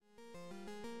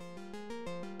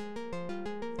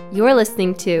You're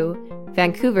listening to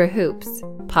Vancouver Hoops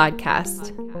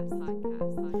Podcast.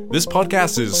 This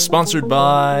podcast is sponsored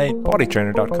by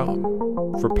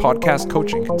PottyTrainer.com. For podcast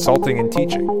coaching, consulting, and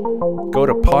teaching, go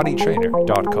to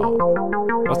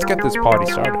PottyTrainer.com. Let's get this party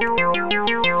started.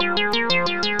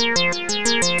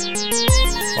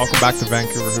 Welcome back to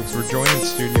Vancouver Hoops. We're joined in the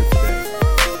studio today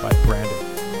by Brandon.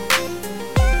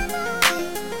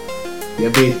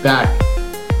 The NBA is back.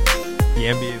 The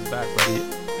NBA is back, buddy.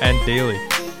 And Daly.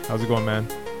 How's it going, man?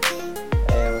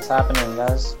 Hey, what's happening,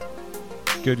 guys?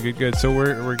 Good. So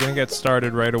we're going to get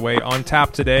started right away. On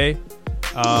tap today,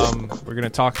 we're going to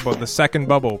talk about the second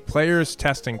bubble. Players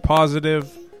testing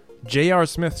positive. J.R.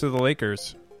 Smith to the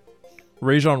Lakers.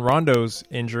 Rajon Rondo's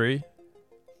injury.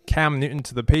 Cam Newton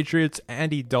to the Patriots.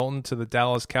 Andy Dalton to the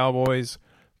Dallas Cowboys.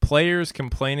 Players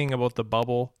complaining about the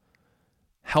bubble.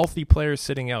 Healthy players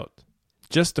sitting out.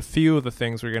 Just a few of the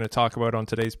things we're going to talk about on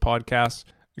today's podcast.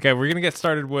 Okay, we're going to get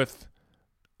started with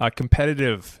a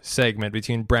competitive segment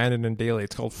between Brandon and Daly.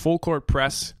 It's called Full Court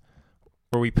Press,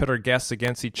 where we pit our guests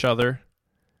against each other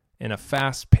in a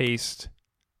fast-paced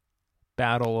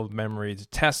battle of memory to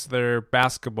test their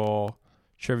basketball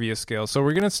trivia skills. So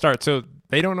we're going to start. So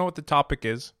they don't know what the topic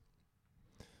is.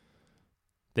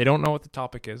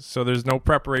 So there's no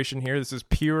preparation here. This is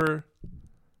pure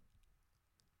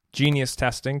genius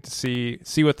testing to see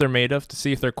what they're made of, to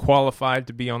see if they're qualified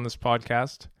to be on this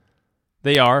podcast.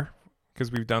 They are, because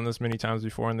we've done this many times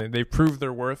before, and they proved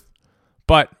their worth.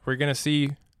 But we're going to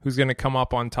see who's going to come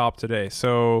up on top today.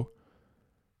 So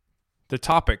the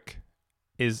topic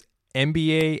is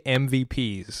NBA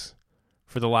MVPs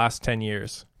for the last 10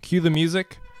 years. Cue the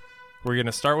music. We're going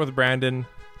to start with Brandon.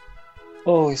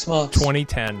 Holy smokes.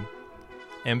 2010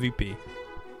 MVP.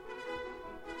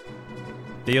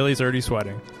 Daly's already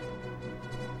sweating.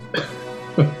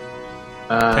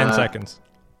 10 seconds.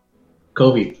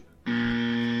 Kobe.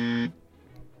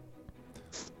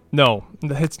 No,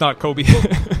 it's not Kobe.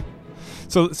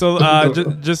 So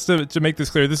just to make this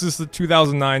clear, this is the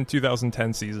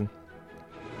 2009-2010 season.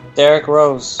 Derrick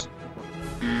Rose.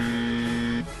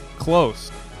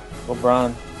 Close.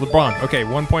 LeBron. Okay,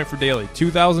 1 point for Daly.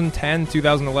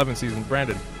 2010-2011 season.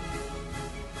 Brandon.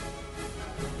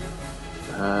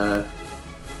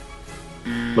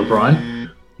 LeBron.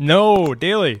 No,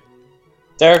 Daly.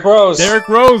 Derrick Rose.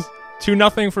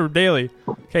 2-0 for Daly.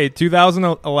 Okay,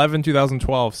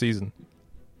 2011-2012 season.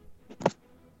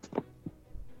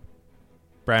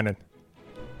 Brandon.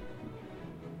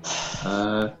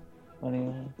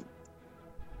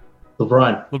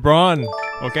 LeBron.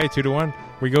 Okay, 2-1.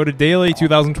 We go to Daly.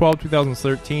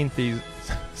 2012-2013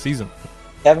 season.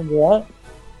 Kevin Durant.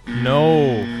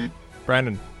 No.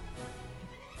 Brandon.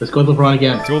 Let's go with LeBron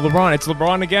again. It's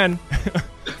LeBron again.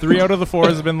 3 out of the 4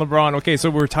 has been LeBron. Okay,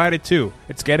 so we're tied at 2.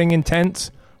 It's getting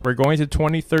intense. We're going to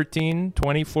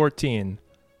 2013-2014.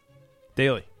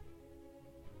 Daly.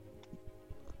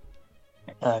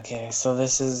 Okay, so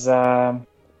this is wow.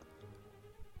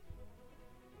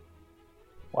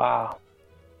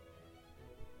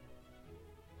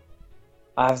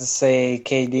 I have to say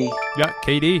KD. Yeah,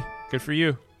 KD. Good for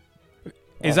you.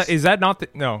 Yes. Is that not the...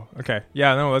 No. Okay.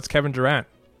 Yeah, no, that's Kevin Durant.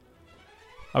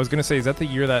 I was going to say, is that the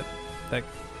year that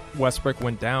Westbrook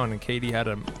went down and KD had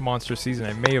a monster season?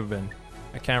 It may have been.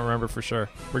 I can't remember for sure.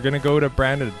 We're going to go to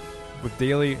Brandon. With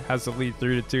Daly has the lead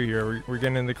 3-2 here. We're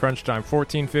getting into crunch time.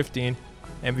 14-15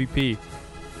 MVP.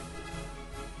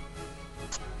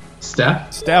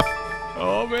 Steph.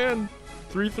 Oh, man.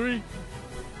 3-3.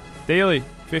 Daly,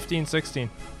 15-16.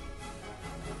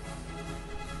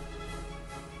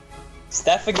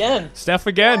 Steph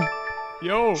again.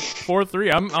 Yo,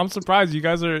 4-3. I'm surprised you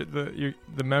guys are the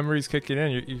memories kicking in.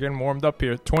 You're getting warmed up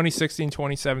here.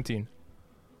 2016-2017.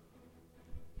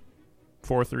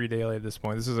 4-3 Daly at this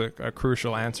point. This is a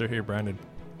crucial answer here, Brandon.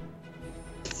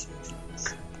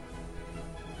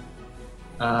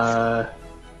 Oh,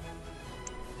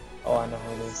 I know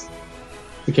who it is.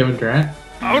 Kevin Durant.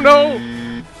 Oh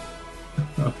no!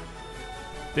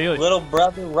 Daly. Little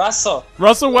brother Russell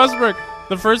Westbrook,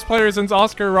 the first player since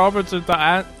Oscar Robertson to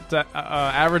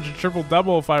average a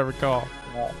triple-double, if I recall.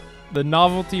 Yeah. The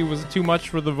novelty was too much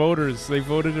for the voters. They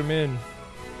voted him in.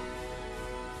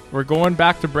 We're going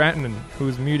back to Brandon,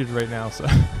 who's muted right now. So,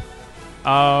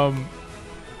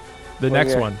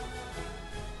 next one,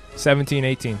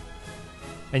 17-18,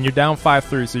 and you're down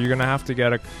 5-3. So you're gonna have to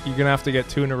get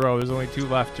 2 in a row. There's only 2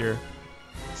 left here.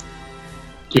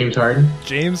 James Harden.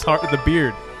 The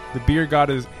beard. The beard got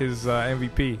his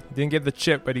MVP. Didn't get the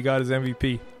chip, but he got his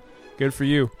MVP. Good for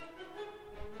you.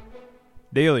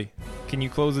 Daly, can you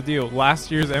close the deal?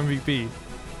 Last year's MVP.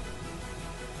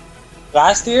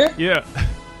 Last year? Yeah.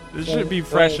 This should be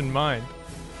fresh in mind.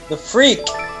 The freak.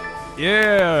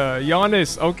 Yeah,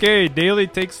 Giannis. Okay, Daly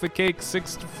takes the cake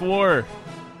 6-4.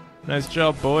 Nice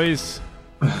job, boys.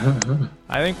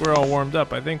 I think we're all warmed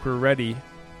up. I think we're ready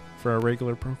for our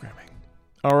regular programming.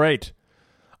 All right.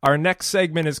 Our next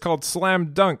segment is called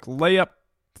Slam Dunk, Layup,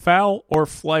 Foul, or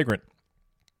Flagrant.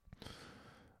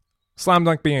 Slam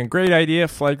Dunk being a great idea,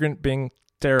 Flagrant being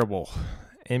terrible.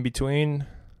 In between,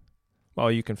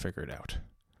 well, you can figure it out.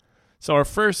 So our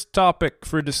first topic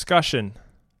for discussion,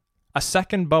 a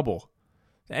second bubble.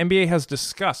 The NBA has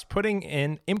discussed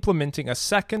implementing a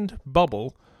second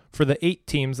bubble for the 8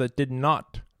 teams that did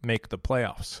not make the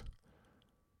playoffs.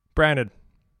 Brandon,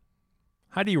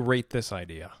 how do you rate this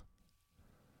idea?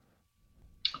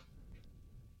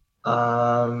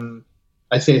 I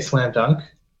say slam dunk.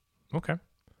 Okay.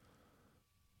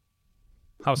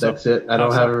 How so? That's it. I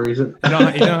don't have a reason. You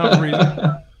don't have a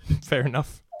reason? Fair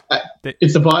enough.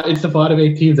 It's the bottom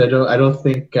 8 teams. I don't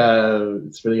think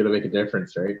it's really going to make a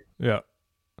difference, right? Yeah.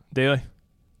 Daly?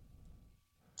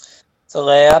 It's a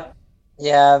layup.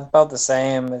 Yeah, about the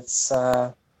same. It's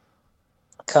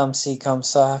come see, come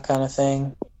saw kind of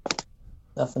thing.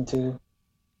 Nothing too...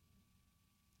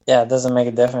 Yeah, it doesn't make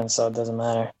a difference, so it doesn't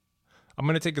matter. I'm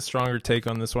going to take a stronger take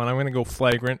on this one. I'm going to go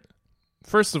flagrant.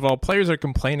 First of all, players are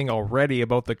complaining already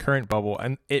about the current bubble,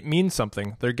 and it means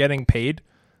something. They're getting paid,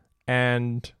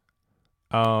 and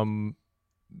the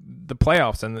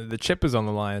playoffs and the chip is on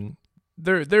the line.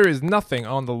 There is nothing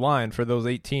on the line for those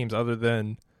 8 teams other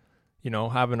than,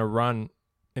 having a run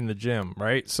in the gym,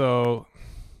 right? So,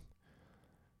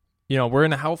 we're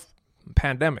in a health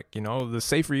pandemic. The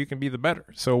safer you can be, the better.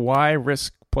 So why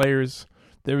risk players?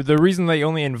 The reason they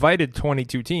only invited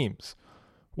 22 teams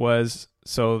was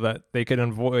so that they could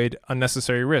avoid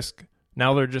unnecessary risk.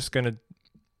 Now they're just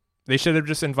they should have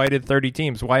just invited 30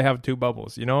 teams. Why have 2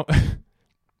 bubbles?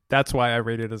 That's why I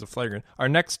rate it as a flagrant. Our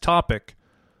next topic,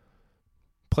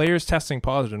 players testing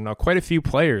positive. Now, quite a few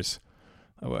players,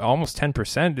 almost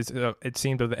 10%, it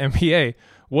seemed, of the NBA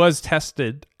was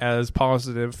tested as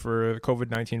positive for the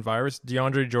COVID-19 virus.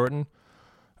 DeAndre Jordan.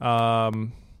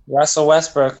 Russell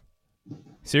Westbrook.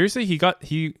 Seriously?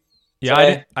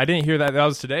 Yeah, I didn't hear that. That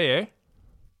was today, eh?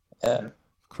 Yeah.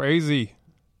 Crazy.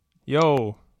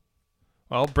 Yo.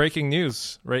 Well, breaking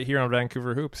news right here on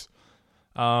Vancouver Hoops.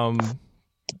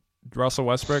 Russell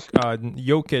Westbrook,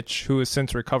 Jokic, who has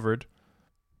since recovered.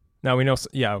 Now we know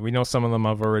some of them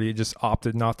have already just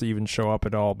opted not to even show up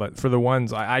at all. But for the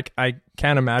ones, I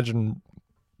can't imagine.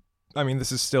 I mean,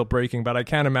 this is still breaking, but I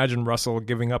can't imagine Russell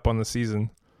giving up on the season,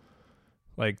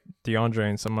 like DeAndre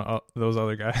and some of those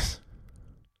other guys.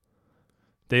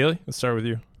 Daly, let's start with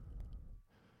you.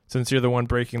 Since you're the one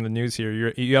breaking the news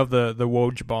here, you have the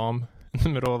Woj bomb in the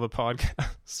middle of the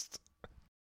podcast.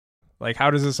 Like,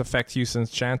 how does this affect Houston's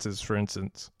chances, for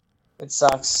instance? It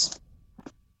sucks.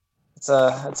 It's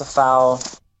a foul.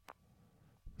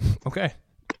 Okay.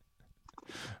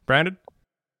 Brandon?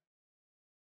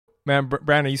 Man,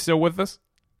 Brandon, you still with us?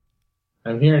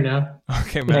 I'm here now.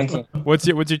 Okay, man. What's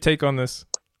your take on this?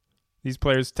 These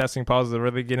players testing positive, are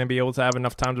they going to be able to have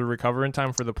enough time to recover in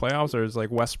time for the playoffs, or is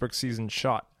like Westbrook's season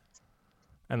shot?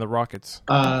 And the Rockets?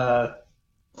 I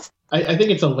think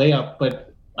it's a layup,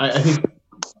 but I think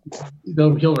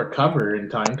he'll recover in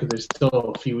time because there's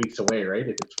still a few weeks away, right?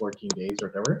 If it's 14 days or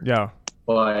whatever. Yeah.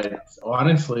 But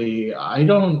honestly, I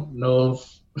don't know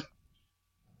if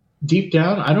deep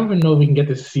down, I don't even know if we can get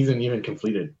this season even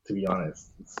completed, to be honest.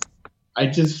 I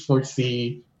just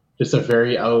foresee just a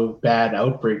very bad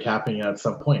outbreak happening at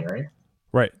some point, right?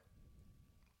 Right.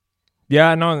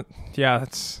 Yeah, no, yeah,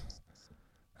 that's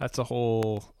a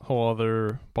whole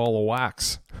other ball of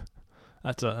wax.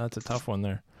 That's a tough one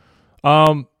there.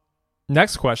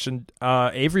 Next question.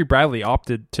 Avery Bradley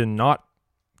opted to not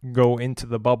go into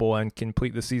the bubble and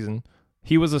complete the season.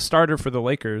 He was a starter for the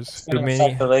Lakers,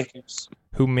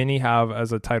 who many have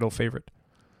as a title favorite.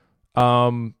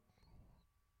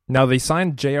 Now they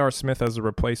signed J.R. Smith as a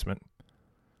replacement.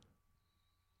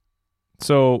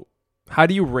 So, how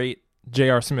do you rate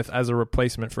J.R. Smith as a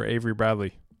replacement for Avery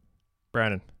Bradley,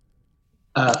 Brandon?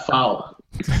 Foul.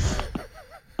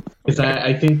 Because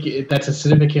I think that's a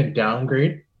significant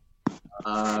downgrade.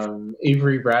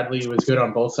 Avery Bradley was good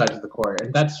on both sides of the court,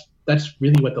 and that's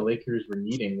really what the Lakers were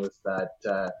needing, was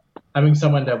that having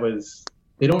someone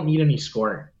they don't need any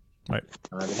scoring. Right.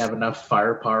 They have enough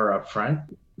firepower up front.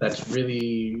 That's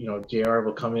really, JR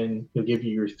will come in, he'll give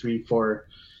you your 3 or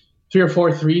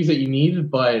 4 threes that you need,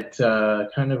 but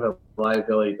kind of a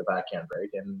liability at the back end, right?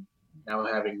 And now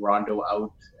having Rondo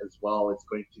out as well, it's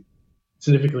going to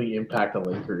significantly impact the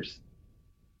Lakers.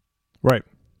 Right.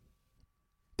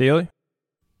 Daly?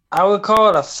 I would call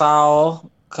it a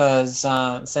foul because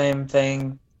same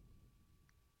thing.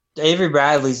 Avery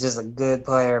Bradley's just a good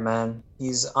player, man.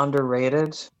 He's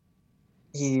underrated.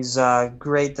 He's a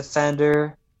great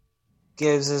defender,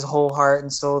 gives his whole heart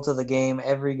and soul to the game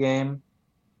every game,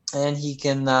 and he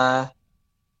can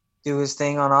do his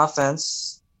thing on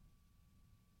offense.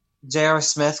 J.R.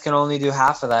 Smith can only do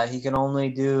half of that. He can only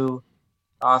do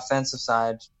the offensive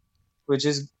side, which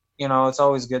is, it's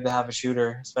always good to have a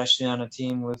shooter, especially on a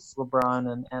team with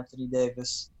LeBron and Anthony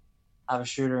Davis. Have a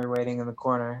shooter waiting in the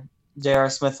corner. J.R.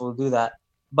 Smith will do that.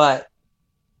 But,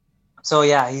 so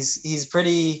yeah, he's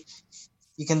pretty...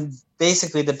 You can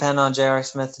basically depend on J.R.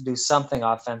 Smith to do something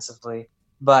offensively.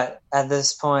 But at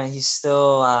this point, he's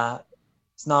still...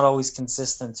 he's not always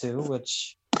consistent too,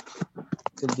 which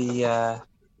could be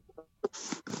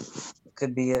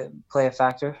play a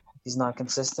factor. He's not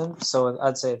consistent, so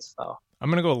I'd say it's a foul. I'm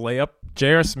going to go layup.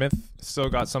 J.R. Smith still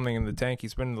got something in the tank.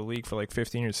 He's been in the league for like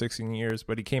 15 or 16 years,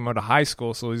 but he came out of high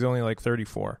school, so he's only like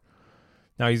 34.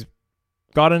 Now he's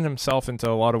gotten himself into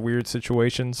a lot of weird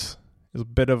situations. He's a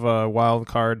bit of a wild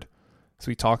card, as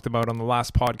we talked about on the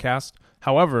last podcast.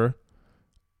 However,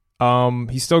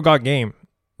 he's still got game.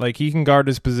 Like, he can guard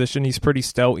his position. He's pretty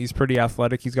stout. He's pretty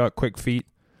athletic. He's got quick feet.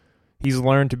 He's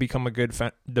learned to become a good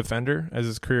defender as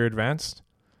his career advanced.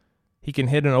 He can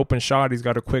hit an open shot. He's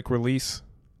got a quick release.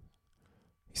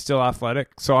 He's still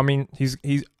athletic. So, I mean,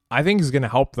 I think he's going to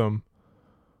help them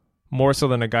more so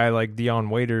than a guy like Dion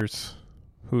Waiters,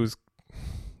 who's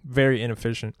very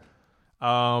inefficient.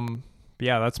 Yeah,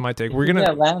 that's my take. We're going to...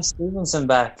 Yeah, Lance Stevenson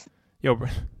back. Yo,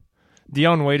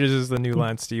 Dion Waiters is the new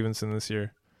Lance Stevenson this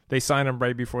year. They signed him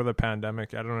right before the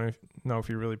pandemic. I don't know if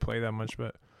he really played that much,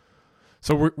 but...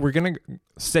 So we're going to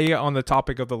stay on the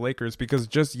topic of the Lakers because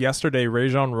just yesterday,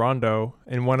 Rajon Rondo,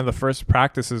 in one of the first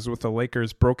practices with the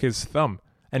Lakers, broke his thumb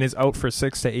and is out for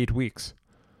 6 to 8 weeks.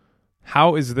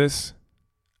 How is this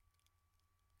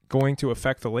going to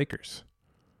affect the Lakers'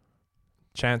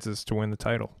 chances to win the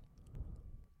title?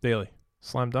 Daily,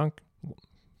 slam dunk,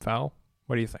 foul?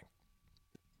 What do you think?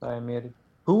 Sorry, I'm muted.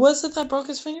 Who was it that broke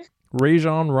his finger?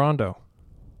 Rajon Rondo.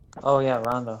 Oh, yeah,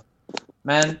 Rondo.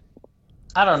 Man,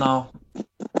 I don't know.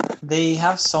 They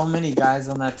have so many guys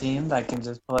on that team that can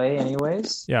just play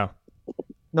anyways. Yeah.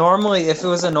 Normally, if it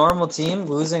was a normal team,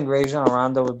 losing Rajon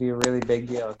Rondo would be a really big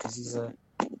deal because he's a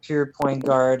pure point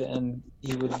guard and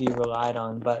he would be relied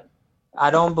on. But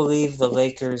I don't believe the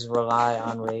Lakers rely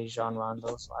on Rajon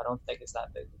Rondo, so I don't think it's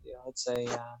that big of a deal. I'd say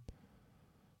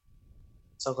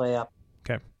it's a layup.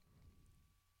 Okay.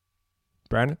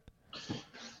 Brandon?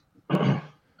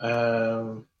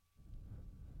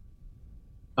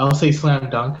 I'll say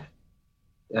slam dunk.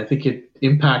 I think it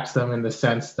impacts them in the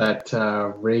sense that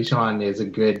Rajon is a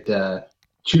good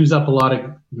chews up a lot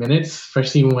of minutes,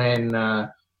 especially when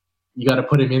you got to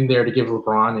put him in there to give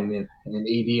LeBron and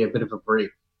AD a bit of a break.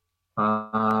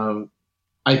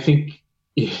 I think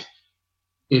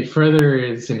it further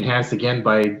is enhanced again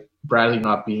by Bradley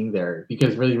not being there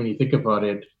because really when you think about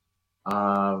it,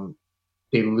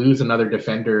 they lose another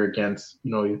defender against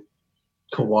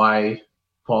Kawhi,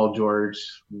 Paul George,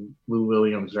 Lou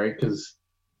Williams, right? Because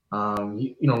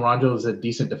Rondo is a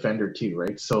decent defender too,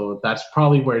 right? So that's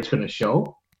probably where it's going to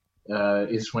show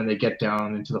is when they get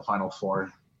down into the Final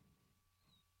Four.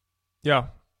 Yeah,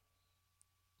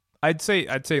 I'd say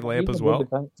layup as well.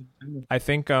 I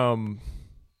think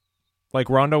like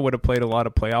Rondo would have played a lot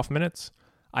of playoff minutes.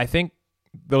 I think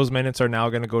those minutes are now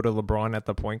going to go to LeBron at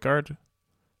the point guard.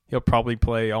 He'll probably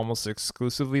play almost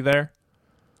exclusively there.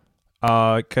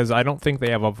 Because I don't think they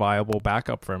have a viable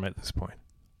backup for him at this point.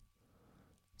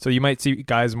 So you might see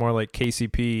guys more like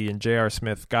KCP and J.R.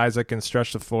 Smith, guys that can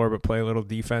stretch the floor but play a little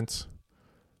defense.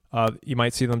 You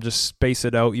might see them just space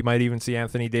it out. You might even see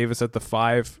Anthony Davis at the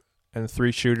 5 and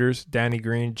 3 shooters, Danny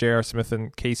Green, J.R. Smith,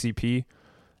 and KCP,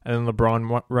 and then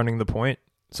LeBron running the point.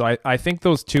 So I think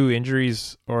those two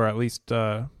injuries, or at least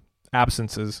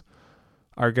absences,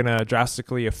 are going to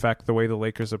drastically affect the way the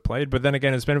Lakers have played. But then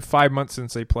again, it's been 5 months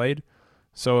since they played,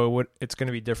 so it's going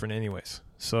to be different anyways.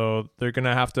 So they're going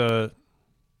to have to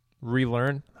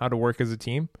relearn how to work as a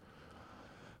team.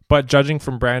 But judging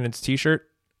from Brandon's t-shirt,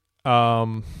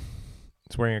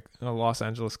 he's wearing a Los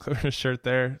Angeles Clippers shirt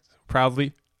there,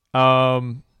 proudly.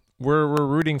 We're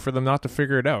rooting for them not to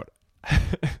figure it out.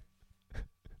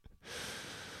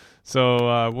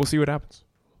 So we'll see what happens.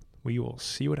 We will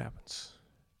see what happens.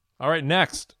 All right,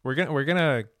 next we're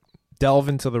gonna delve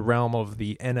into the realm of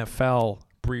the NFL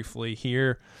briefly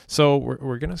here. So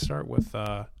we're gonna start with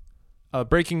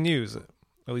breaking news.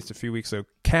 At least a few weeks ago,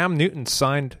 Cam Newton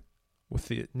signed with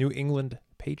the New England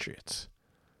Patriots.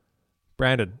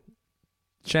 Brandon,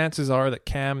 chances are that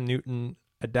Cam Newton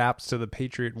adapts to the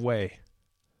Patriot way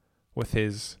with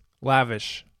his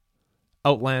lavish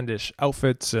outlandish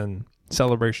outfits and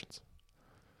celebrations?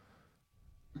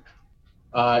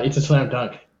 It's a slam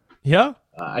dunk. Yeah?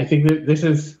 I think that this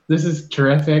is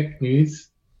terrific news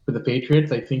for the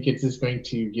Patriots. I think it's just going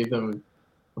to give them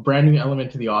a brand new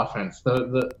element to the offense.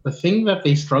 The thing that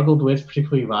they struggled with,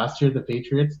 particularly last year, the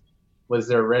Patriots, was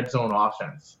their red zone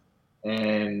offense,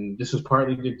 and this was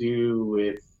partly to do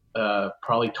with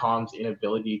probably Tom's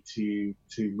inability to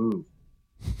move.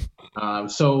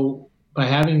 So by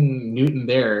having Newton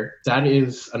there, that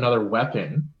is another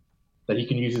weapon that he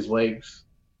can use his legs.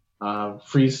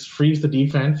 Freeze the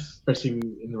defense, especially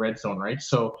in the red zone, right?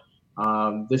 So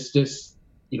this just,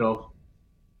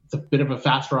 it's a bit of a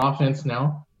faster offense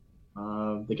now.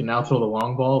 They can now throw the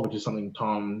long ball, which is something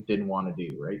Tom didn't want to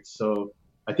do, right? So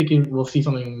I think we'll see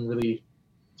something really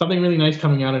nice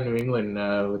coming out of New England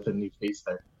with a new face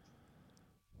there.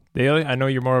 Daly, I know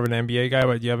you're more of an NBA guy,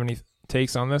 but do you have any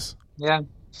takes on this? Yeah.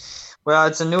 Well,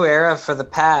 it's a new era for the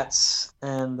Pats,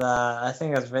 and I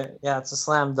think it's a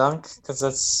slam dunk because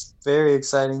that's very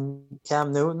exciting.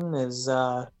 Cam Newton is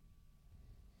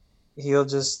he'll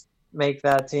just make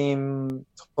that team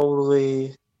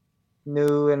totally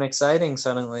new and exciting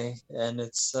suddenly, and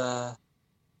it's a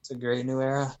great new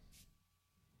era.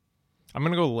 I'm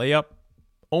going to go layup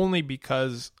only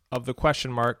because of the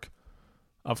question mark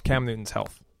of Cam Newton's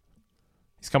health.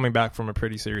 He's coming back from a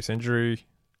pretty serious injury.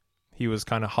 He was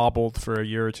kind of hobbled for a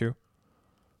year or two.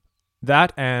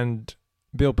 That and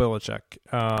Bill Belichick.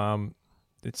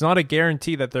 It's not a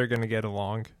guarantee that they're going to get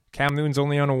along. Cam Newton's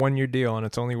only on a 1-year deal, and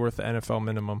it's only worth the NFL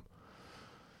minimum.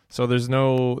 So there's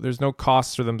no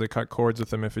cost for them to cut cords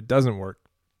with him if it doesn't work.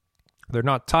 They're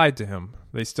not tied to him.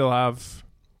 They still have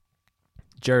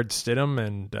Jared Stidham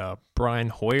and Brian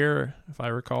Hoyer, if I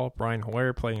recall. Brian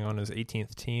Hoyer playing on his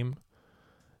 18th team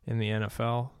in the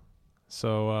NFL.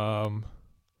 So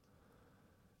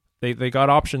they got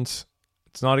options.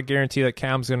 It's not a guarantee that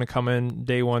Cam's going to come in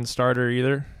day one starter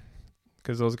either,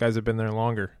 because those guys have been there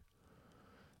longer.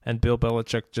 And Bill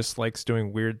Belichick just likes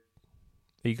doing weird,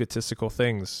 egotistical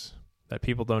things that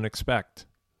people don't expect.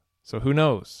 So who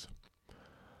knows?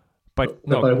 But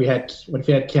if we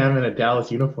had Cam in a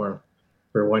Dallas uniform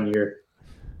for 1 year?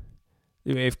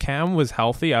 If Cam was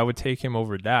healthy, I would take him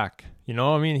over Dak. You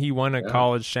know, I mean, he won a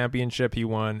college championship. He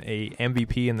won a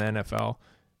MVP in the NFL.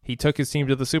 He took his team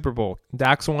to the Super Bowl.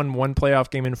 Dak's won one playoff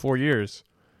game in 4 years.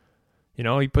 You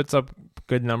know, he puts up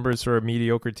good numbers for a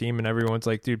mediocre team, and everyone's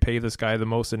like, dude, pay this guy the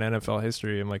most in NFL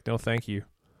history. I'm like, no, thank you.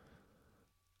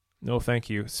 No, thank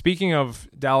you. Speaking of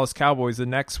Dallas Cowboys, the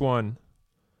next one,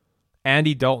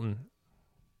 Andy Dalton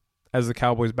as the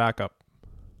Cowboys backup.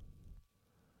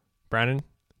 Brandon,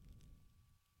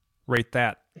 rate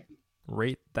that.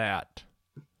 Rate that.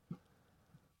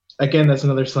 Again, that's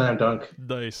another slam dunk.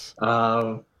 Nice.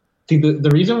 See, the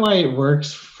reason why it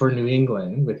works for New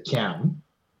England with Cam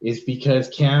is because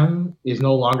Cam is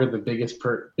no longer the biggest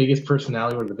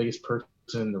personality or the biggest person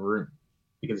in the room,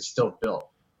 because it's still Bill.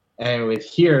 And with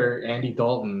here, Andy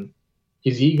Dalton,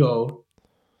 his ego,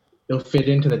 he'll fit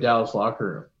into the Dallas locker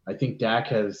room. I think Dak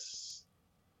has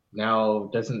now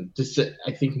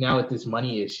I think now with this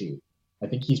money issue, I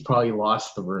think he's probably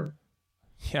lost the room.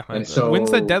 Yeah, and so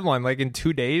when's the deadline? Like in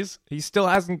 2 days? He still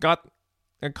hasn't got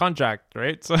a contract,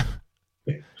 right? So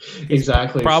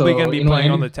exactly, probably going to be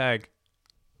playing on the tag.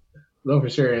 No,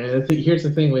 for sure. And here's the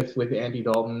thing with Andy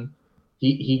Dalton,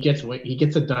 he gets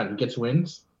it done. He gets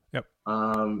wins. Yep.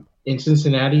 In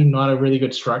Cincinnati, not a really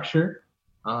good structure,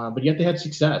 but yet they had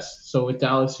success. So with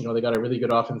Dallas, they got a really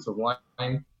good offensive line.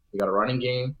 They got a running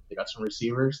game. They got some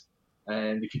receivers.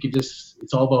 And if you could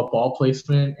it's all about ball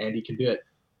placement, and he can do it.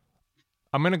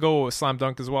 I'm going to go slam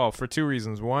dunk as well for two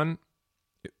reasons. One,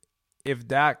 if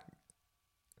Dak,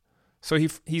 so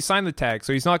he signed the tag,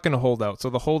 so he's not going to hold out. So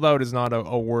the holdout is not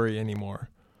a worry anymore.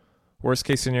 Worst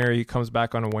case scenario, he comes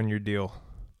back on a 1-year deal.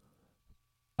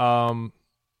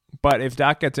 But if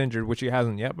Dak gets injured, which he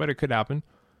hasn't yet, but it could happen,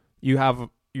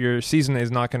 your season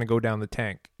is not going to go down the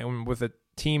tank. And with a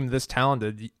team this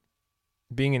talented,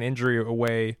 being an injury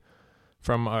away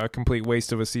from a complete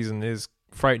waste of a season is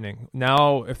frightening.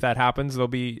 Now, if that happens, they'll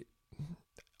be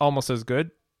almost as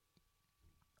good.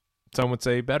 Some would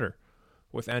say better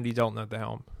with Andy Dalton at the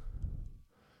helm.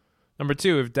 Number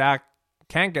two, if Dak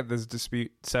can't get this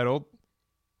dispute settled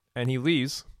and he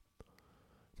leaves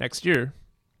next year,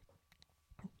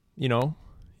 you don't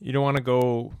want to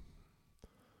go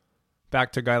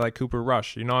back to a guy like Cooper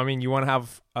Rush. You know what I mean? You want to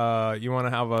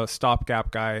have a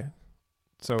stopgap guy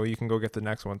so you can go get the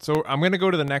next one. So I'm going to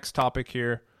go to the next topic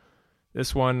here.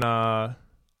 This one, I'm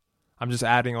just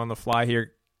adding on the fly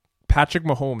here. Patrick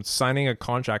Mahomes signing a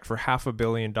contract for $500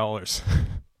 million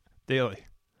daily.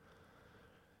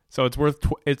 So it's worth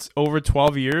it's over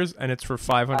 12 years, and it's for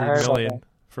 500 heard about million. that.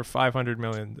 For 500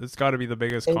 million, it's got to be the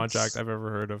biggest contract I've ever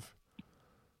heard of.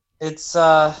 It's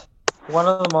one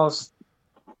of the most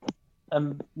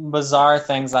bizarre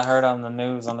things I heard on the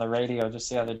news on the radio just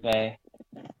the other day.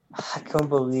 I couldn't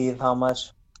believe how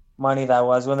much money that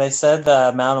was. When they said the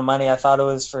amount of money, I thought it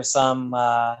was for some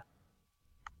like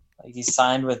he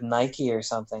signed with Nike or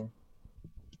something.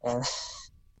 And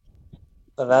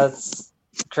but that's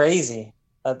crazy.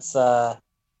 That's it's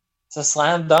a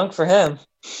slam dunk for him.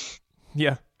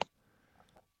 Yeah.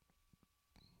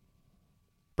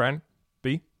 Brent,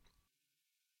 B?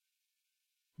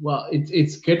 Well,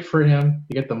 it's good for him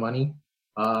to get the money.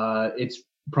 It's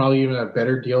probably even a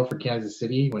better deal for Kansas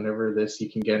City whenever he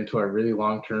can get into a really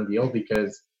long-term deal,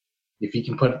 because if he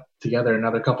can put together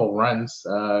another couple runs,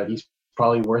 he's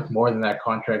probably worth more than that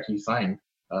contract he signed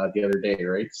the other day,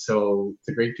 right? So it's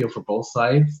a great deal for both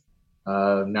sides.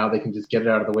 Now they can just get it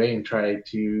out of the way and try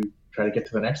to get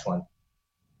to the next one.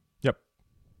 Yep.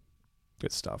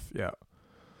 Good stuff. Yeah.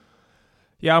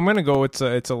 Yeah, I'm gonna go. It's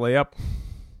a layup.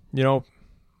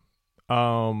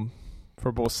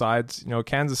 For both sides.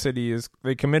 Kansas City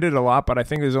they committed a lot, but I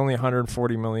think there's only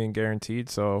 140 million guaranteed.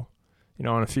 So, in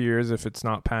a few years, if it's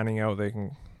not panning out, they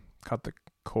can cut the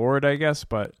cord, I guess.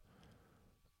 But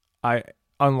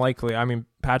unlikely. I mean,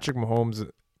 Patrick Mahomes,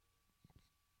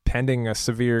 pending a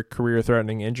severe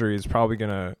career-threatening injury, is probably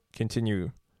gonna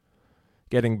continue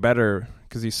getting better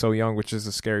because he's so young, which is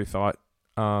a scary thought.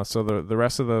 So the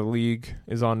rest of the league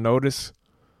is on notice.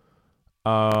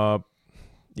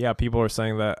 Yeah, people are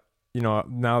saying that,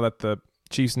 now that the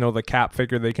Chiefs know the cap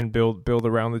figure they can build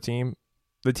around the team.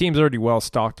 The team's already well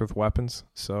stocked with weapons,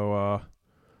 so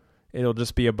it'll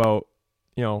just be about,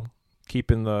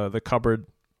 keeping the cupboard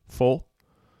full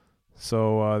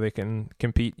so they can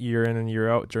compete year in and year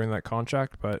out during that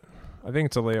contract. But I think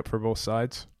it's a layup for both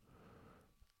sides.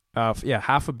 Yeah,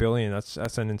 $500 million.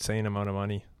 That's an insane amount of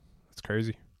money. That's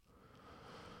crazy.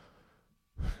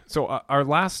 So our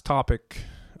last topic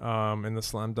in the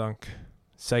Slam Dunk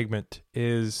segment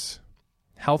is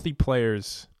healthy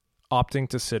players opting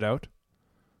to sit out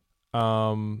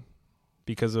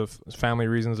because of family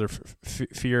reasons or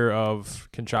fear of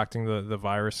contracting the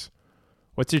virus.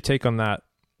 What's your take on that?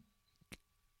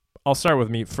 I'll start with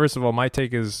me. First of all, my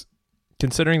take is,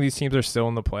 considering these teams are still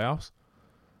in the playoffs,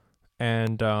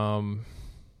 and to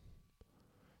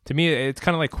me, it's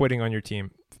kind of like quitting on your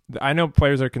team. I know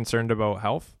players are concerned about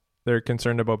health. They're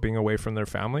concerned about being away from their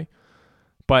family.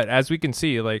 But as we can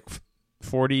see, like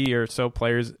 40 or so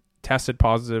players tested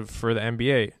positive for the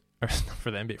NBA, or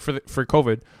for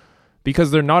COVID, because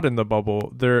they're not in the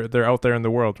bubble. They're out there in the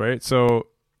world, right? So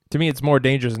to me, it's more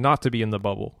dangerous not to be in the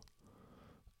bubble.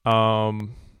 So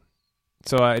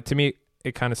to me,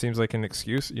 it kind of seems like an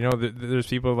excuse. There's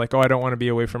people like, I don't want to be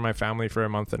away from my family for a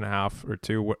month and a half or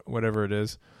two, whatever it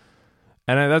is.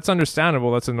 And that's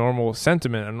understandable. That's a normal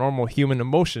sentiment, a normal human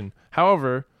emotion.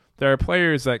 However, there are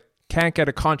players that can't get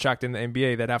a contract in the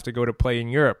NBA that have to go to play in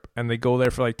Europe, and they go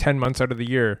there for like 10 months out of the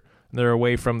year, and they're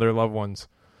away from their loved ones.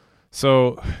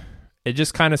 So it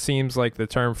just kind of seems like the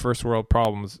term first world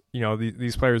problems.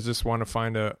 These players just want to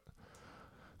find a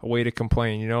way to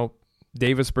complain.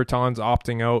 Davis Bertans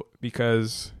opting out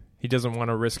because he doesn't want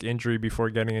to risk injury before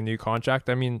getting a new contract.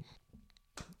 I mean,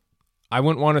 I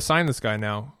wouldn't want to sign this guy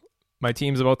now. My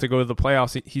team's about to go to the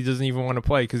playoffs. He doesn't even want to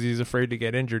play because he's afraid to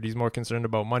get injured. He's more concerned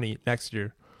about money next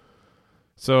year.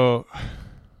 So,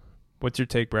 what's your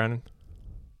take, Brandon?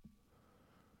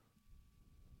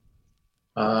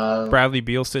 Bradley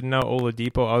Beal sitting out,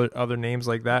 Oladipo, other names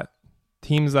like that.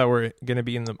 Teams that were going to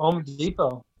be in the Home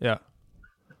Depot. Yeah.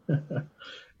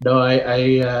 No,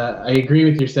 I agree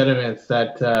with your sentiments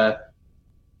that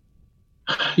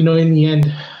in the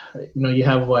end, you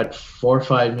have 4 or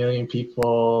 5 million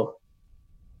people,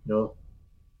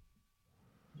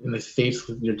 in the States,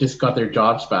 just got their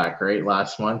jobs back, right,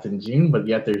 last month in June, but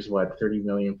yet there's 30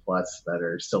 million plus that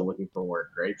are still looking for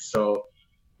work, right? So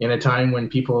in a time when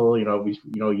people,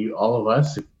 all of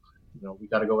us, we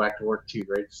got to go back to work too,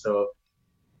 right? So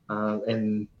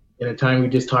and in a time we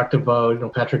just talked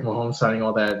about, Patrick Mahomes signing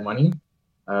all that money,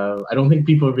 I don't think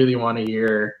people really want to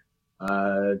hear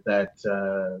that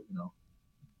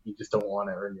you just don't want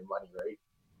to earn your money, right?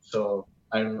 So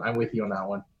I'm with you on that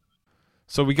one.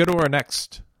 So we go to our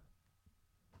next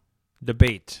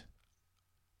debate.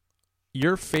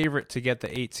 Your favorite to get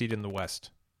the 8 seed in the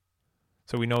West.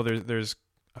 So we know there's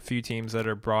a few teams that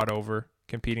are brought over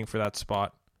competing for that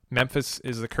spot. Memphis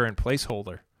is the current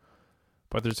placeholder,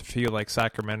 but there's a few like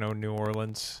Sacramento, New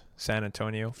Orleans, San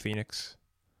Antonio, Phoenix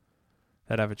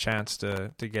that have a chance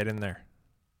to get in there.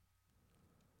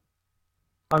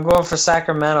 I'm going for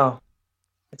Sacramento.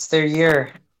 It's their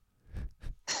year.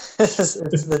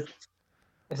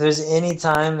 If there's any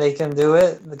time they can do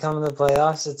it, to come in the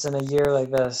playoffs, it's in a year like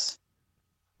this.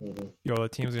 Mhm. Yo, the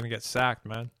team's gonna get sacked,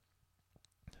 man.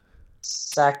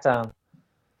 Sacktown.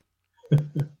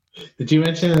 Did you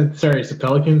mention, sorry, the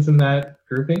Pelicans in that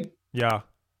grouping? Yeah.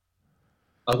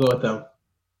 I'll go with them.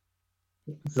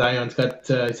 Zion's got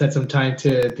he's had some time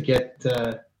to get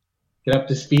up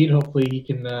to speed. Hopefully, he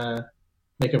can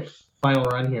make a final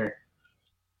run here.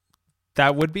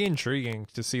 That would be intriguing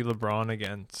to see LeBron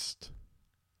against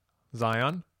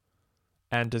Zion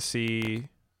and to see,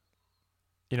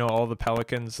 all the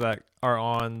Pelicans that are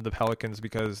on the Pelicans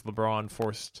because LeBron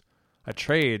forced a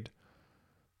trade.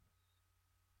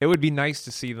 It would be nice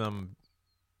to see them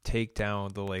take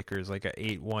down the Lakers like an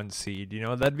 8-1 seed.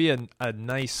 That'd be a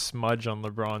nice smudge on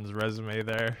LeBron's resume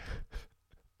there.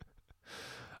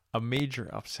 A major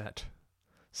upset.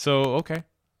 So, okay.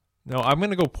 No, I'm going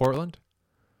to go Portland.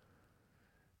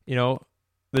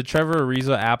 The Trevor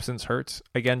Ariza absence hurts.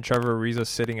 Again, Trevor Ariza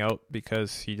sitting out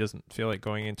because he doesn't feel like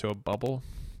going into a bubble,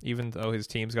 even though his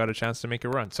team's got a chance to make a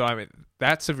run. So,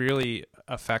 that severely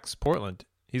affects Portland.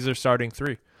 He's their starting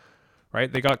three,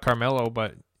 right? They got Carmelo,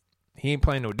 but he ain't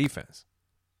playing no defense.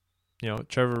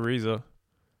 Trevor Ariza,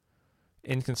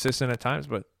 inconsistent at times,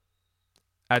 but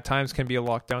at times can be a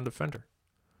lockdown defender.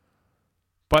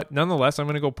 But nonetheless, I'm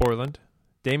going to go Portland.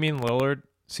 Damian Lillard,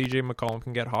 CJ McCollum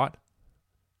can get hot.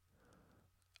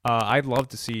 I'd love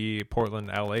to see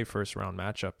Portland-LA first-round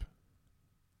matchup.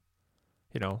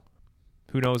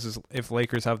 Who knows if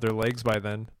Lakers have their legs by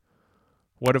then.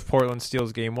 What if Portland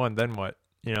steals game one? Then what?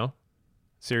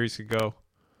 Series could go.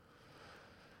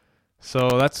 So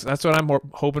that's what I'm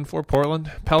hoping for.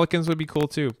 Portland. Pelicans would be cool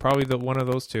too. Probably one of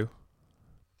those two.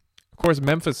 Of course,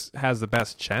 Memphis has the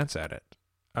best chance at it.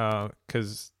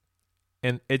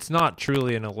 And it's not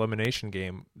truly an elimination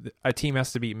game. A team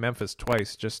has to beat Memphis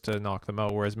twice just to knock them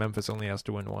out, whereas Memphis only has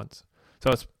to win once.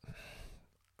 So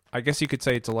I guess you could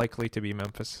say it's likely to be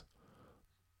Memphis.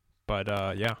 But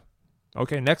yeah.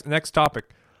 Okay, next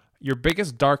topic. Your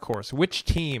biggest dark horse. Which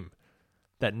team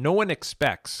that no one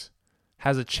expects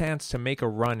has a chance to make a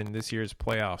run in this year's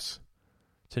playoffs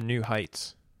to new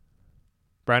heights?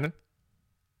 Brandon?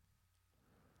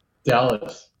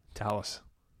 Dallas.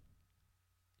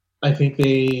 I think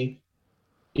they,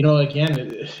 again,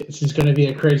 it's just going to be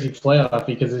a crazy playoff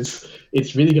because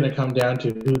it's really going to come down to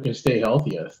who can stay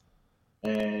healthiest,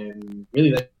 and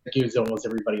really that gives almost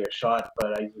everybody a shot.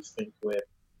 But I just think with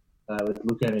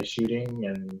Luka and his shooting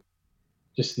and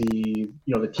just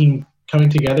the team coming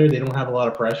together, they don't have a lot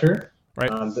of pressure.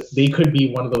 Right. They could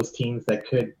be one of those teams that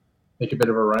could make a bit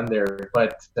of a run there.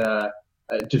 But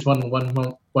just one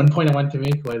point I wanted to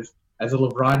make was, as a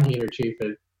LeBron hater, Chief,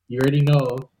 you already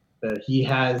know that he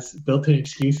has built-in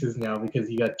excuses now because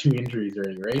he got 2 injuries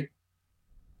already, right?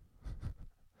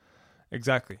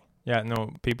 Exactly. Yeah,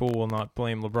 no, people will not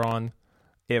blame LeBron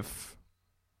if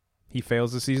he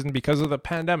fails the season because of the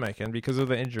pandemic and because of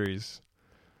the injuries,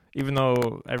 even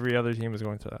though every other team is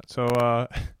going through that. So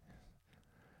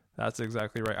that's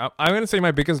exactly right. I'm going to say my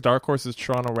biggest dark horse is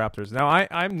Toronto Raptors. Now,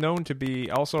 I'm known to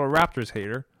be also a Raptors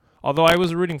hater, although I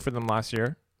was rooting for them last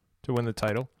year to win the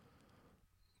title.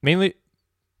 Mainly,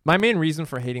 my main reason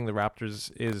for hating the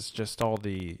Raptors is just all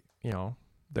the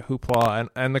hoopla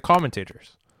and the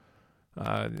commentators.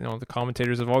 The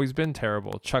commentators have always been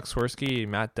terrible. Chuck Swirsky,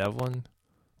 Matt Devlin,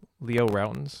 Leo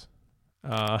Routens.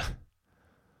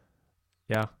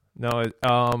 Yeah. No,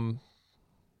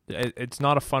 it's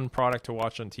not a fun product to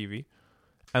watch on TV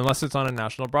unless it's on a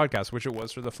national broadcast, which it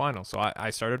was for the final. So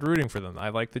I started rooting for them. I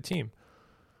like the team.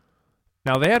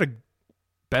 Now, they had a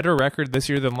better record this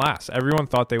year than last. Everyone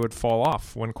thought they would fall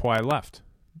off when Kawhi left.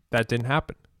 That didn't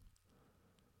happen.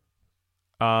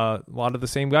 A lot of the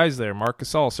same guys there. Marc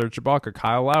Gasol, Serge Ibaka,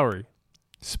 Kyle Lowry,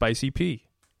 Spicy P.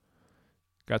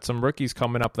 Got some rookies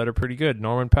coming up that are pretty good.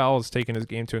 Norman Powell is taking his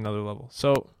game to another level.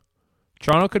 So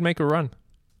Toronto could make a run.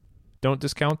 Don't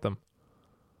discount them.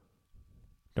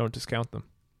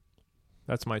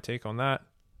 That's my take on that.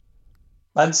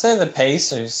 I'd say the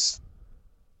Pacers.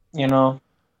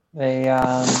 They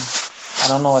I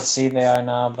don't know what seed they are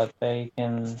now, but they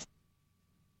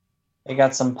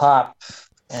got some pop,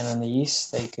 and in the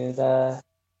East they could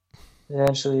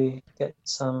eventually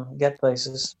get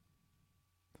places.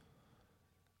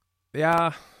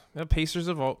 Yeah, the Pacers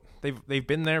they've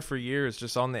been there for years,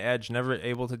 just on the edge, never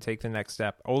able to take the next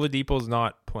step. Oladipo's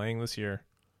not playing this year,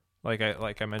 like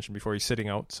I mentioned before. He's sitting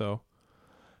out. So,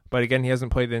 but again, he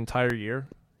hasn't played the entire year.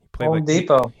 He played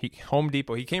Home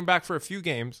Depot. He came back for a few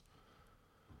games,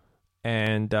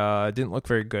 and didn't look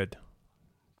very good.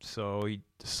 So he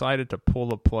decided to pull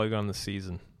the plug on the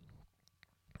season.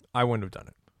 I wouldn't have done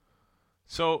it.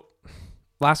 So,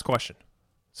 last question.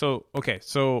 So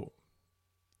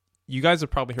you guys have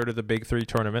probably heard of the Big Three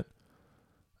tournament.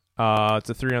 It's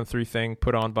a 3-on-3 thing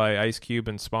put on by Ice Cube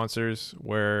and sponsors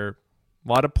where a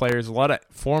lot of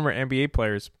former NBA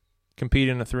players compete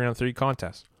in a 3-on-3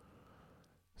 contest.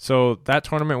 So that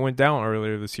tournament went down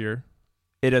earlier this year.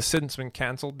 It has since been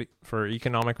canceled for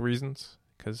economic reasons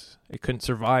because it couldn't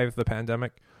survive the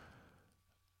pandemic.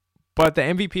 But the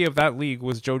MVP of that league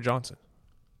was Joe Johnson.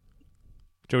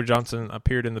 Joe Johnson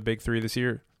appeared in the Big Three this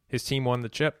year. His team won the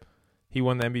chip. He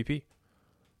won the MVP.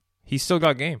 He still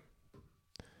got game.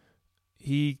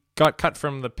 He got cut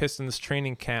from the Pistons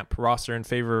training camp roster in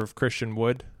favor of Christian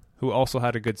Wood, who also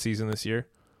had a good season this year.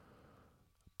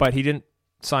 But he didn't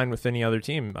sign with any other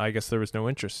team. I guess there was no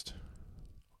interest.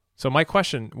 So my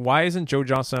question, why isn't Joe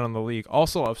Johnson on the league?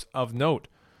 Also of note,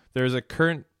 there's a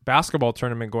current basketball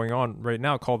tournament going on right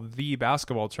now called the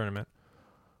Basketball Tournament,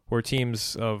 where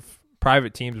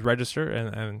private teams register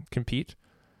and compete.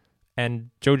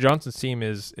 And Joe Johnson's team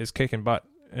is kicking butt.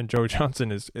 And Joe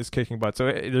Johnson is kicking butt. So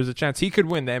there's a chance he could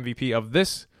win the MVP of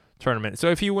this tournament. So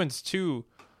if he wins 2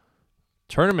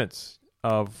 tournaments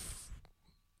of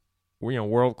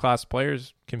world-class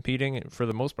players competing for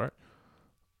the most part,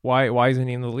 why isn't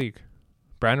he in the league?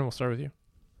 Brandon, we'll start with you.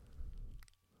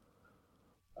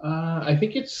 I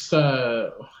think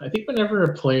whenever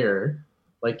a player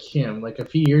like him, like a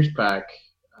few years back,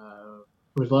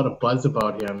 there was a lot of buzz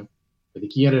about him. I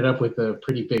think he ended up with a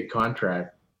pretty big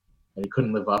contract, and he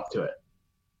couldn't live up to it.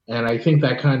 And I think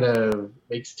that kind of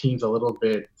makes teams a little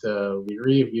bit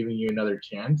leery of giving you another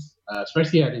chance,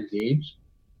 especially at his age.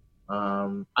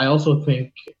 I also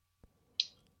think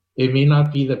it may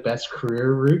not be the best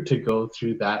career route to go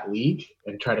through that league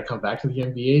and try to come back to the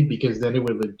NBA, because then it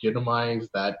would legitimize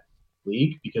that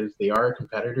league because they are a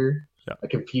competitor, a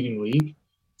competing league.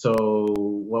 So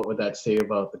what would that say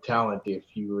about the talent if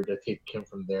you were to take him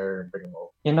from there and bring him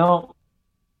over?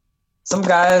 Some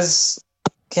guys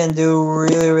can do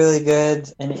really, really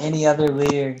good in any other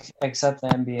league except the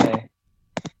NBA.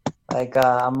 Like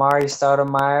Amari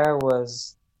Stoudemire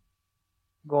was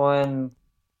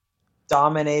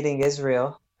dominating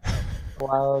Israel a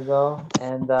while ago.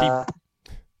 And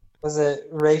was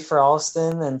it Rafer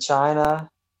Alston in China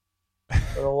a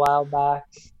little while back?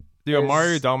 Dude,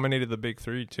 Amari dominated the Big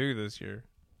Three too this year.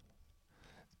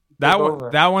 That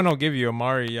one I'll give you.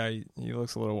 Amari, yeah, he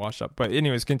looks a little washed up. But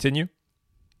anyways, continue.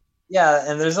 Yeah,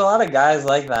 and there's a lot of guys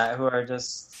like that who are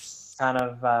just kind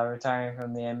of retiring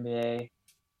from the NBA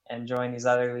and joining these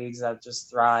other leagues that just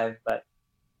thrive. But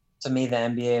to me, the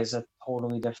NBA is a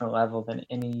totally different level than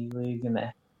any league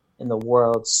in the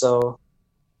world. So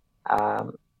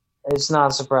it's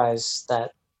not a surprise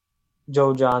that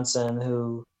Joe Johnson,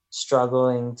 who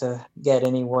struggling to get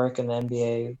any work in the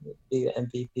NBA, would be the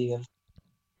MVP of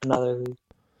another league.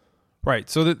 Right.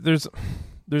 So there's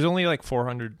only like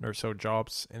 400 or so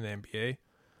jobs in the NBA.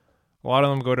 A lot of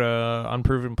them go to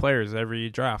unproven players every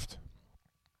draft.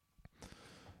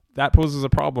 That poses a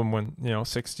problem when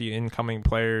 60 incoming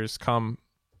players come.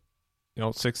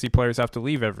 60 players have to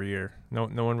leave every year. No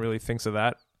one really thinks of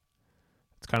that.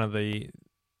 It's kind of the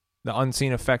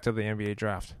unseen effect of the NBA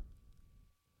draft.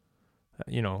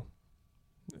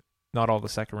 Not all the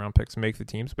second round picks make the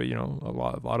teams, but a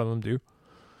lot of them do.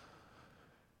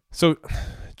 So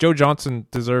Joe Johnson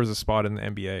deserves a spot in the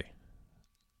NBA.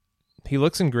 He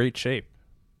looks in great shape.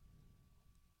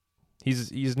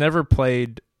 He's never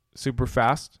played super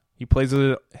fast. He plays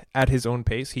it at his own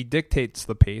pace. He dictates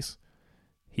the pace.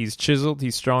 He's chiseled.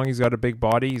 He's strong. He's got a big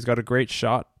body. He's got a great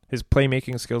shot. His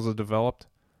playmaking skills have developed.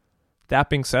 That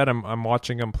being said, I'm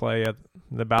watching him play at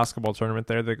the basketball tournament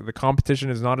there. The competition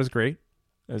is not as great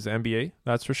as the NBA,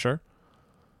 that's for sure.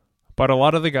 But a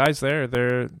lot of the guys there,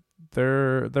 they're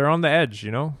on the edge,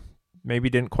 Maybe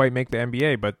didn't quite make the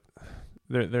NBA, but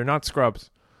they're not scrubs.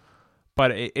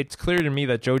 But it's clear to me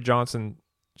that Joe Johnson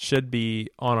should be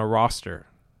on a roster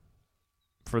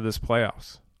for this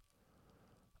playoffs.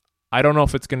 I don't know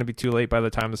if it's going to be too late by the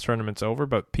time this tournament's over,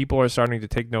 but people are starting to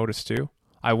take notice too.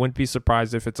 I wouldn't be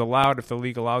surprised if it's allowed, if the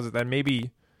league allows it, that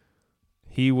maybe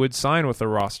he would sign with a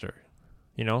roster,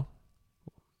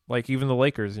 Like even the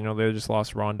Lakers, they just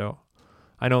lost Rondo.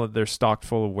 I know that they're stocked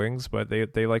full of wings, but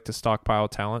they like to stockpile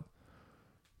talent,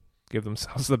 give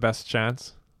themselves the best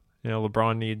chance.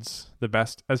 LeBron needs the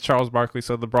best. As Charles Barkley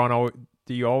said, do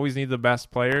you always need the best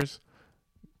players?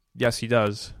 Yes, he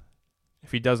does.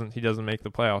 If he doesn't make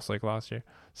the playoffs like last year.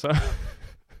 So,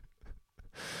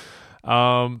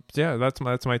 yeah, that's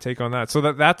my take on that. So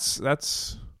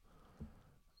that's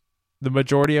the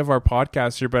majority of our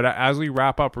podcast here, but as we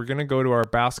wrap up, we're going to go to our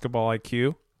basketball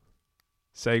IQ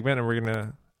segment, and we're going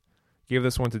to give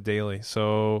this one to Daly.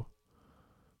 So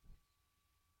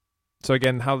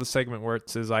again, how the segment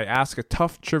works is I ask a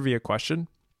tough trivia question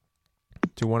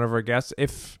to one of our guests.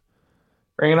 If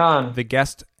Bring it on. the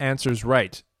guest answers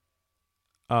right,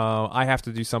 I have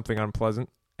to do something unpleasant,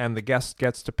 and the guest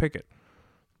gets to pick it.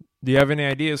 Do you have any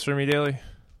ideas for me, Daly?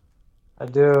 I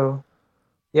do.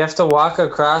 You have to walk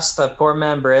across the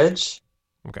Portman Bridge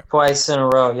twice in a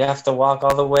row. You have to walk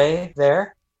all the way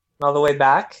there, all the way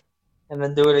back, and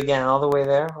then do it again, all the way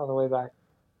there, all the way back.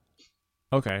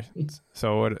 Okay.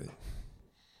 So what?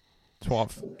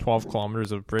 12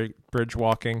 kilometers of bridge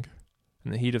walking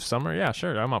in the heat of summer? Yeah,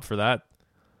 sure. I'm up for that.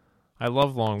 I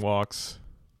love long walks.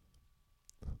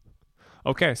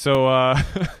 Okay, so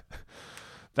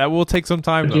that will take some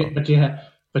time, though. But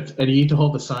you need to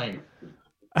hold the sign.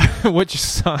 Which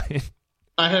sign?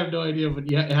 I have no idea,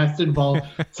 but yeah, it has to involve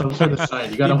some sort of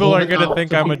sign. You gotta People hold are it going to out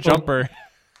think so I'm a people- jumper.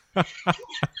 I'm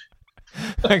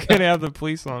going to have the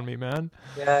police on me, man.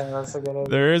 Yeah, that's a good idea.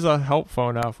 There is a help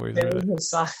phone halfway through it. There's a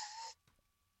sign.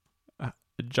 A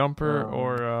jumper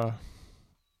or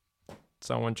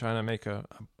someone trying to make a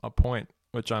point,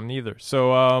 which I'm neither.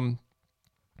 So, all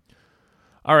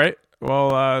right.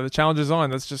 Well, the challenge is on.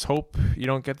 Let's just hope you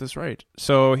don't get this right.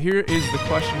 So here is the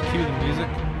question. Cue the music.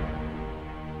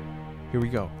 Here we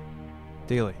go.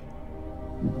 Daly.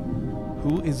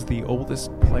 Who is the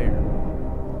oldest player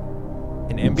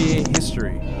in NBA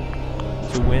history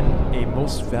to win a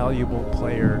Most Valuable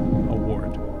Player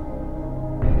award?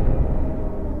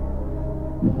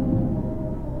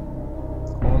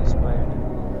 Oldest player in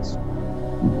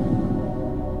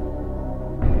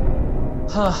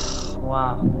the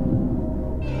Wow.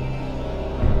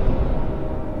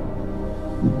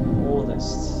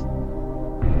 Oldest.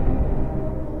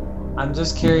 I'm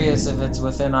just curious if it's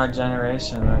within our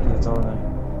generation or if it's older.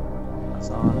 That's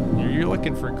all. You're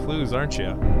looking for clues, aren't you?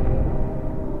 Yeah.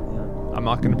 I'm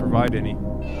not going to provide any.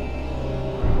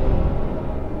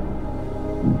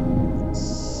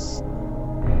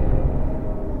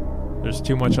 There's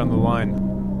too much on the line.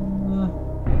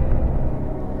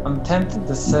 I'm tempted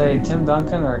to say Tim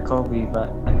Duncan or Kobe,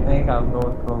 but I think I'll go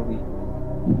with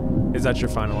Kobe. Is that your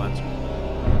final answer?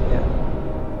 Yeah.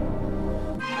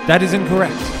 That is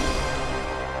incorrect.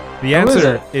 The Who is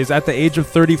answer it? is at the age of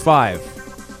 35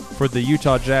 for the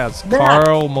Utah Jazz, Yeah.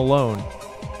 Karl Malone.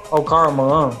 Oh, Karl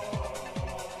Malone.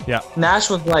 Yeah. Nash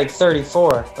was like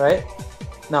 34, right?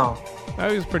 No.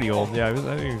 He was pretty old. Yeah, I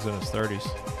think he was in his 30s.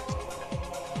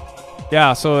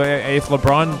 Yeah, so if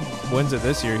LeBron wins it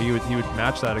this year, he would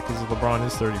match that because LeBron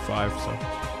is 35. So,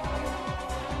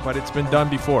 but it's been done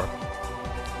before,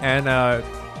 and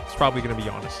it's probably going to be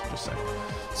honest. Just saying.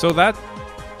 So that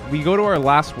we go to our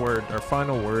last word, our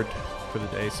final word for the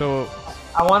day. So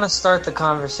I want to start the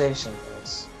conversation,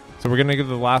 guys. So we're going to give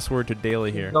the last word to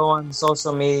Daly here. Go on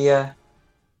social media.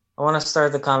 I want to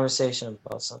start the conversation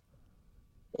about something.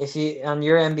 If you on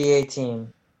your NBA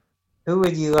team, who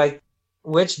would you like?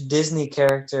 Which Disney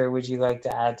character would you like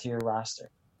to add to your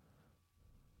roster?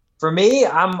 For me,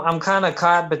 I'm kind of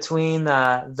caught between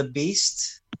the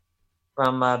Beast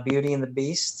from Beauty and the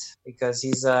Beast because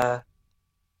he's a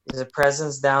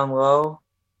presence down low,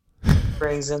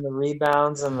 brings in the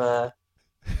rebounds and the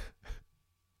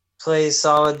plays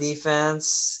solid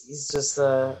defense. He's just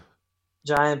a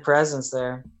giant presence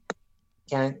there.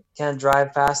 Can't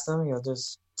drive past him. He'll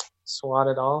just swat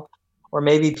it all. Or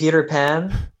maybe Peter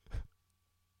Pan.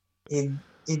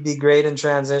 He'd be great in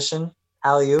transition,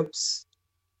 alley-oops.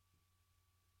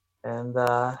 And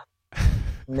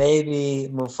maybe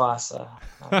Mufasa.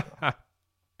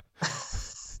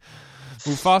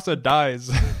 Mufasa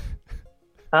dies.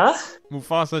 Huh?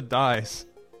 Mufasa dies.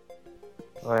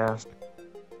 Oh, yeah.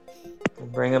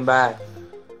 Bring him back.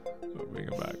 We'll bring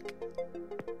him back.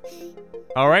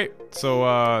 All right. So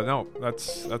no,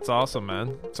 that's awesome,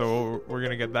 man. So we're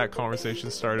gonna get that conversation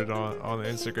started on the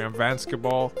Instagram,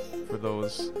 Vansketball. For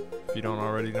those if you don't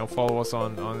already know, follow us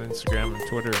on Instagram and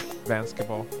Twitter,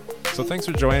 Vansketball. So thanks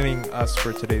for joining us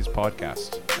for today's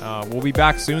podcast. We'll be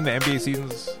back soon. The NBA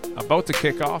season's about to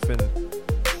kick off in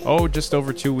just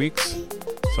over 2 weeks.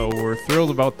 So we're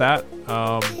thrilled about that.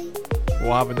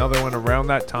 We'll have another one around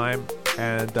that time.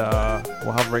 And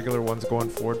we'll have regular ones going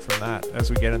forward from that as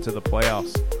we get into the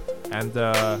playoffs. And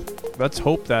let's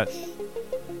hope that,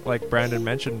 like Brandon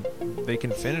mentioned, they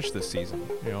can finish this season,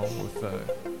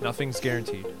 with nothing's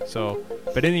guaranteed. So,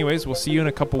 but anyways, we'll see you in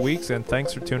a couple weeks, and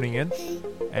thanks for tuning in,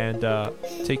 and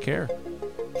take care.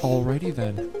 Alrighty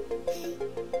then.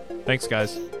 Thanks,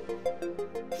 guys.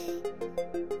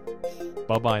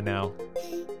 Bye-bye now.